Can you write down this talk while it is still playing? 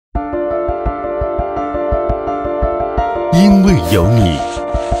因为有你。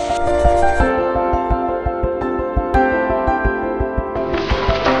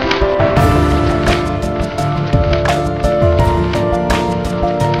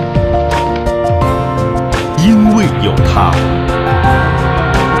因为有他。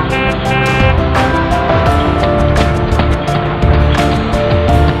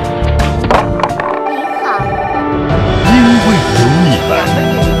因为有你们。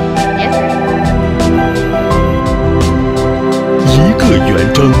一个远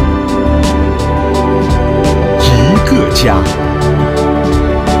征，一个家。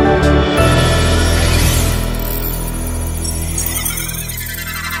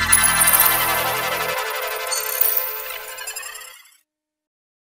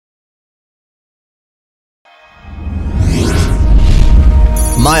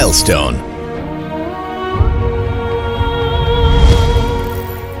Milestone.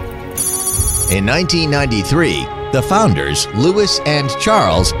 In 1993, the founders, Louis and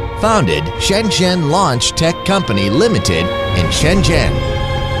Charles, founded Shenzhen LAUNCH Tech Company Limited in Shenzhen.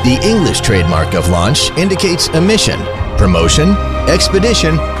 The English trademark of launch indicates a mission, promotion,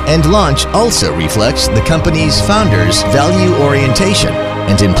 expedition, and launch also reflects the company's founders' value orientation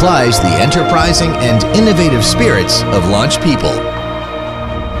and implies the enterprising and innovative spirits of launch people.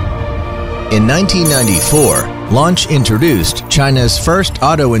 In 1994, LAUNCH introduced China's first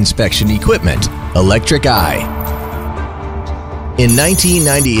auto inspection equipment, Electric Eye. In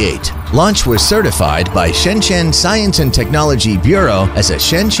 1998, LAUNCH was certified by Shenzhen Science and Technology Bureau as a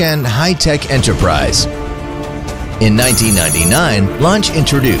Shenzhen high-tech enterprise. In 1999, LAUNCH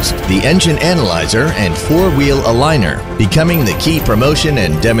introduced the engine analyzer and four-wheel aligner, becoming the key promotion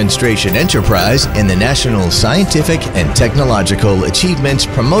and demonstration enterprise in the National Scientific and Technological Achievements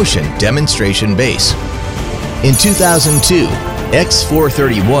Promotion Demonstration Base. In 2002,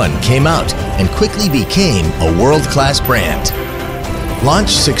 X431 came out and quickly became a world-class brand. LAUNCH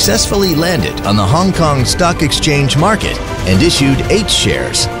successfully landed on the Hong Kong Stock Exchange market and issued H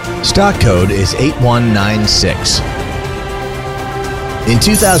shares. Stock code is 8196. In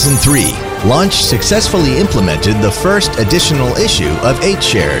 2003, LAUNCH successfully implemented the first additional issue of H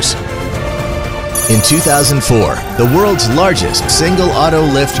shares. In 2004, the world's largest single auto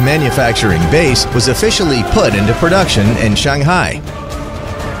lift manufacturing base was officially put into production in Shanghai.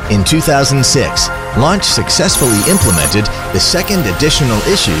 In 2006, LAUNCH successfully implemented the second additional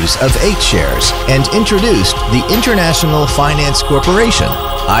issues of H shares and introduced the International Finance Corporation,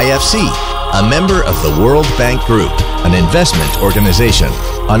 IFC, a member of the World Bank Group, an investment organization.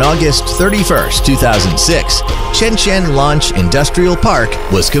 On August 31, 2006, Shenzhen LAUNCH Industrial Park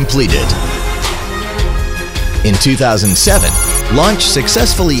was completed. In 2007, LAUNCH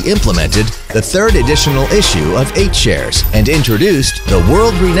successfully implemented the third additional issue of H shares and introduced the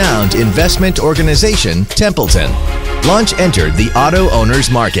world-renowned investment organization Templeton. LAUNCH entered the auto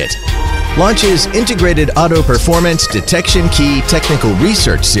owners market. LAUNCH's Integrated Auto Performance Detection Key Technical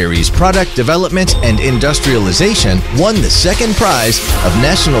Research Series Product Development and Industrialization won the second prize of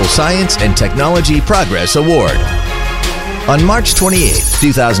National Science and Technology Progress Award. On March 28,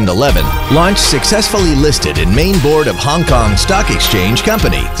 2011, LAUNCH successfully listed in main board of Hong Kong Stock Exchange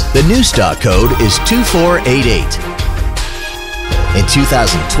Company. The new stock code is 2488. In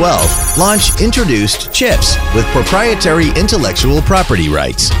 2012, LAUNCH introduced chips with proprietary intellectual property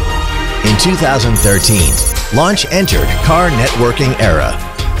rights. In 2013, LAUNCH entered car networking era.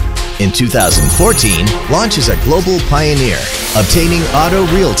 In 2014, LAUNCH is a global pioneer, obtaining auto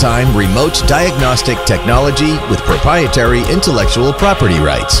real-time remote diagnostic technology with proprietary intellectual property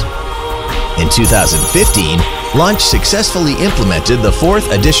rights. In 2015, LAUNCH successfully implemented the fourth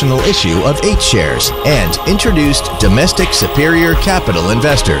additional issue of H shares and introduced domestic superior capital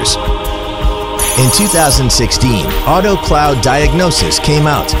investors. In 2016, Auto Cloud Diagnosis came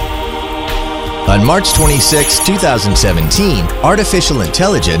out. On March 26, 2017, artificial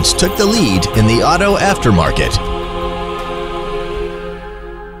intelligence took the lead in the auto aftermarket.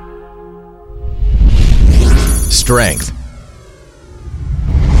 Strength.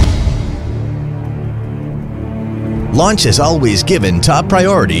 LAUNCH has always given top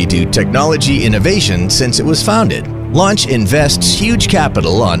priority to technology innovation since it was founded. LAUNCH invests huge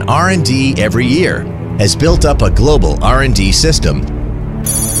capital on R&D every year, has built up a global R&D system,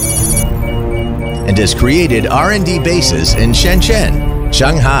 and has created R&D bases in Shenzhen,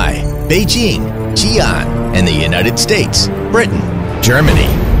 Shanghai, Beijing, Xi'an, and the United States, Britain, Germany,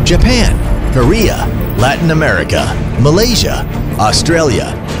 Japan, Korea, Latin America, Malaysia,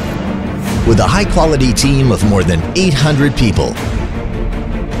 Australia, with a high-quality team of more than 800 people.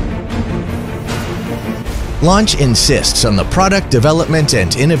 LAUNCH insists on the product development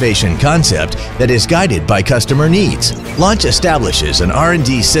and innovation concept that is guided by customer needs. LAUNCH establishes an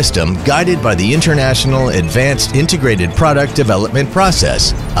R&D system guided by the International Advanced Integrated Product Development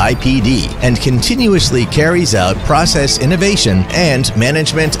Process, IPD, and continuously carries out process innovation and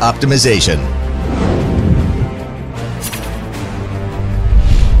management optimization.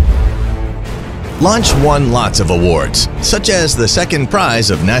 LAUNCH won lots of awards, such as the second prize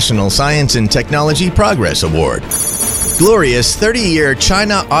of National Science and Technology Progress Award, glorious 30-year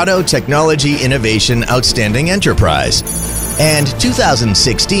China Auto Technology Innovation Outstanding Enterprise, and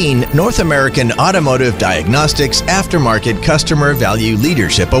 2016 North American Automotive Diagnostics Aftermarket Customer Value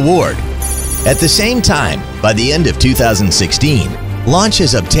Leadership Award. At the same time, by the end of 2016, LAUNCH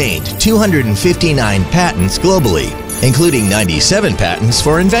has obtained 259 patents globally, including 97 patents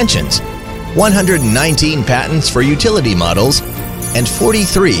for inventions, 119 patents for utility models, and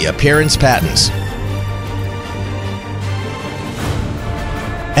 43 appearance patents.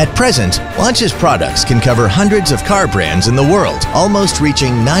 At present, LAUNCH's products can cover hundreds of car brands in the world, almost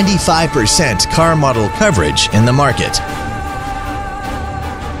reaching 95% car model coverage in the market.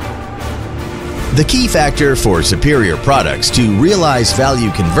 The key factor for superior products to realize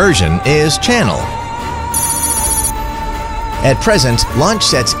value conversion is channel. At present, LAUNCH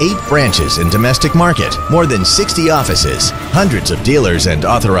sets 8 branches in domestic market, more than 60 offices, hundreds of dealers and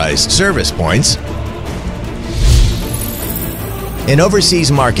authorized service points. In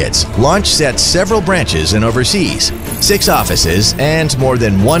overseas markets, LAUNCH sets several branches in overseas, 6 offices, and more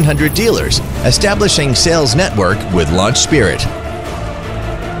than 100 dealers, establishing sales network with LAUNCH spirit.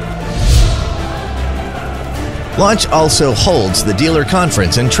 LAUNCH also holds the dealer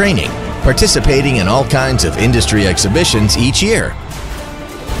conference and training, participating in all kinds of industry exhibitions each year,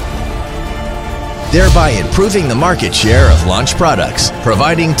 thereby improving the market share of LAUNCH products,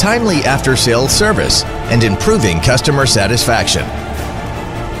 providing timely after-sales service, and improving customer satisfaction.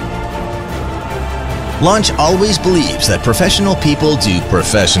 LAUNCH always believes that professional people do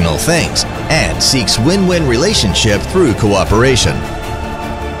professional things and seeks win-win relationship through cooperation.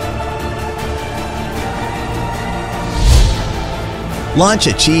 LAUNCH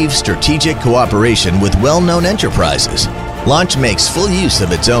achieves strategic cooperation with well-known enterprises. LAUNCH makes full use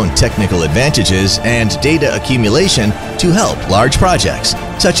of its own technical advantages and data accumulation to help large projects,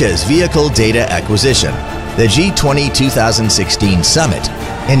 such as vehicle data acquisition, the G20 2016 Summit,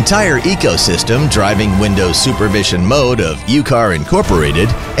 entire ecosystem driving window supervision mode of UCAR Incorporated,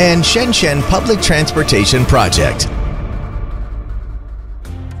 and Shenzhen Public Transportation Project.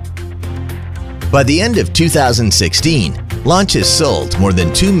 By the end of 2016, LAUNCH has sold more than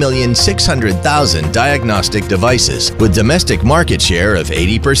 2,600,000 diagnostic devices with domestic market share of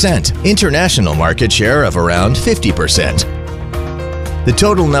 80%, international market share of around 50%. The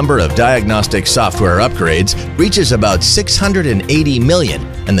total number of diagnostic software upgrades reaches about 680 million,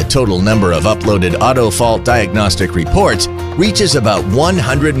 and the total number of uploaded auto fault diagnostic reports reaches about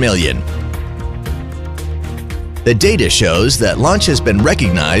 100 million. The data shows that LAUNCH has been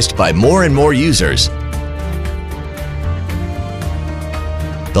recognized by more and more users.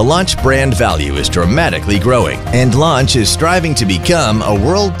 The LAUNCH brand value is dramatically growing, and LAUNCH is striving to become a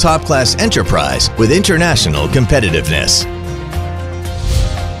world top-class enterprise with international competitiveness.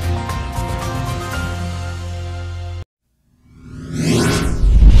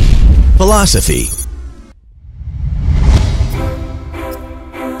 Philosophy.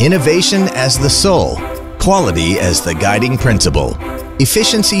 Innovation as the soul, quality as the guiding principle.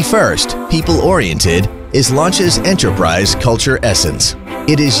 Efficiency first, people-oriented is LAUNCH's enterprise culture essence.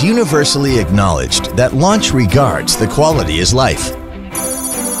 It is universally acknowledged that LAUNCH regards the quality as life.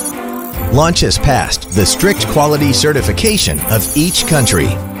 LAUNCH has passed the strict quality certification of each country,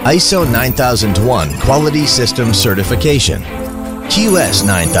 ISO 9001 Quality System Certification, QS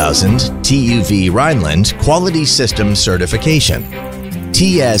 9000 TÜV Rheinland Quality System Certification,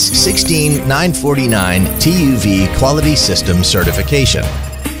 TS 16949 TÜV Quality System Certification,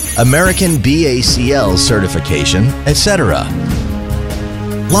 American BACL Certification, etc.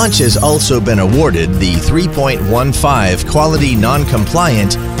 LAUNCH has also been awarded the 3.15 Quality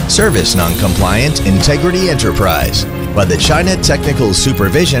Non-Compliant, Service Non-Compliant Integrity Enterprise by the China Technical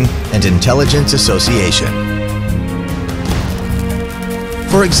Supervision and Intelligence Association.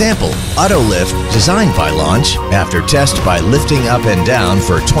 For example, AutoLift, designed by LAUNCH, after test by lifting up and down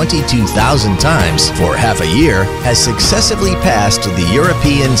for 22,000 times for half a year, has successfully passed the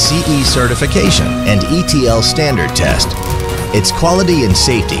European CE certification and ETL standard test. Its quality and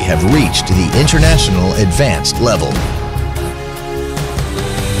safety have reached the international advanced level.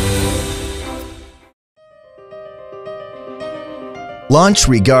 LAUNCH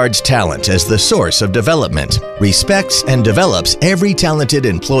regards talent as the source of development, respects and develops every talented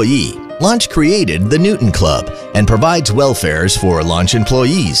employee. LAUNCH created the Newton Club and provides welfares for LAUNCH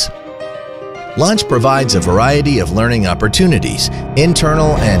employees. LAUNCH provides a variety of learning opportunities,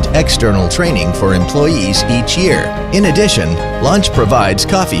 internal and external training for employees each year. In addition, LAUNCH provides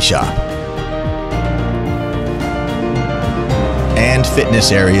coffee shop and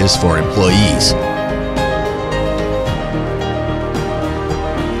fitness areas for employees.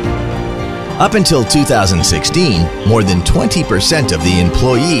 Up until 2016, more than 20% of the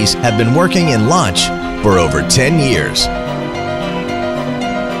employees have been working in LAUNCH for over 10 years.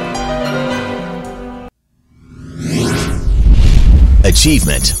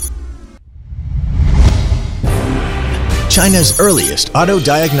 Achievement. China's earliest auto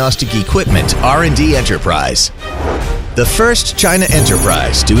diagnostic equipment R&D enterprise. The first China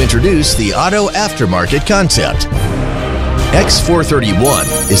enterprise to introduce the auto aftermarket concept.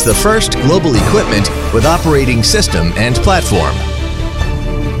 X431 is the first global equipment with operating system and platform.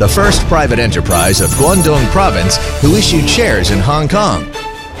 The first private enterprise of Guangdong Province who issued shares in Hong Kong.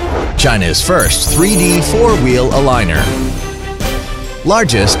 China's first 3D four-wheel aligner.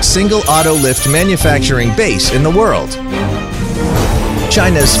 Largest single auto lift manufacturing base in the world.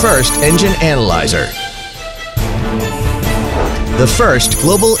 China's first engine analyzer. The first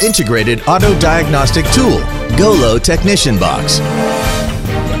global integrated auto diagnostic tool, Golo Technician Box.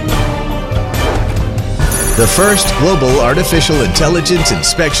 The first global artificial intelligence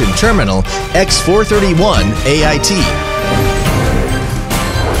inspection terminal, X431 AIT.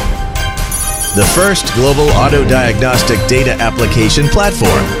 The first global auto diagnostic data application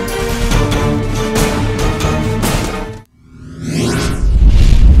platform.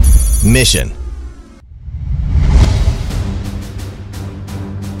 Mission.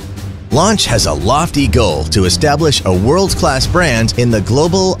 LAUNCH has a lofty goal to establish a world-class brand in the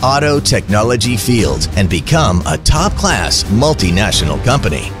global auto technology field and become a top-class multinational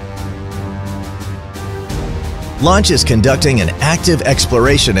company. LAUNCH is conducting an active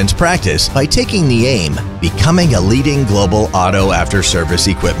exploration and practice by taking the aim, becoming a leading global auto after-service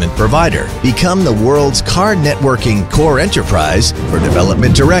equipment provider, become the world's car networking core enterprise for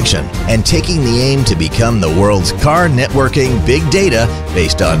development direction, and taking the aim to become the world's car networking big data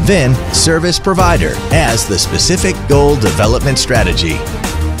based on VIN service provider as the specific goal development strategy.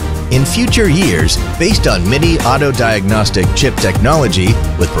 In future years, based on MIDI auto diagnostic chip technology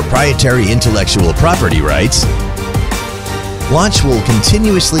with proprietary intellectual property rights, LAUNCH will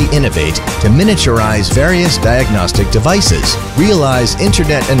continuously innovate to miniaturize various diagnostic devices, realize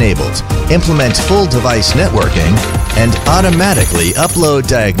Internet-enabled, implement full device networking, and automatically upload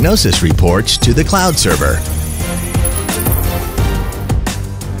diagnosis reports to the cloud server.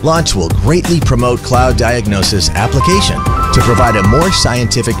 LAUNCH will greatly promote cloud diagnosis application to provide a more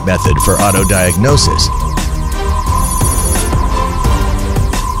scientific method for auto diagnosis.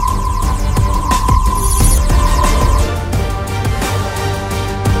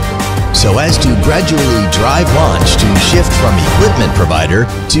 So as to gradually drive LAUNCH to shift from equipment provider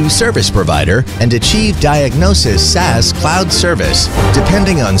to service provider and achieve diagnosis SaaS cloud service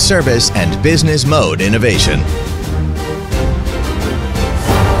depending on service and business mode innovation.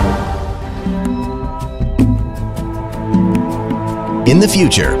 In the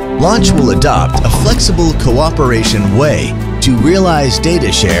future, LAUNCH will adopt a flexible cooperation way to realize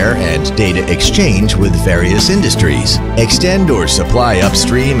data share and data exchange with various industries, extend or supply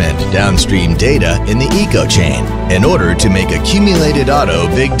upstream and downstream data in the eco-chain in order to make accumulated auto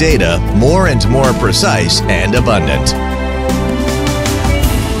big data more and more precise and abundant.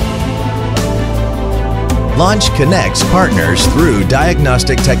 LAUNCH connects partners through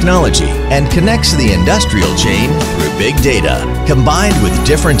diagnostic technology and connects the industrial chain through big data. Combined with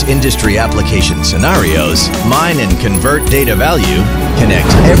different industry application scenarios, mine and convert data value, connect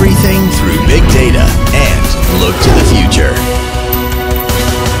everything through big data, and look to the future.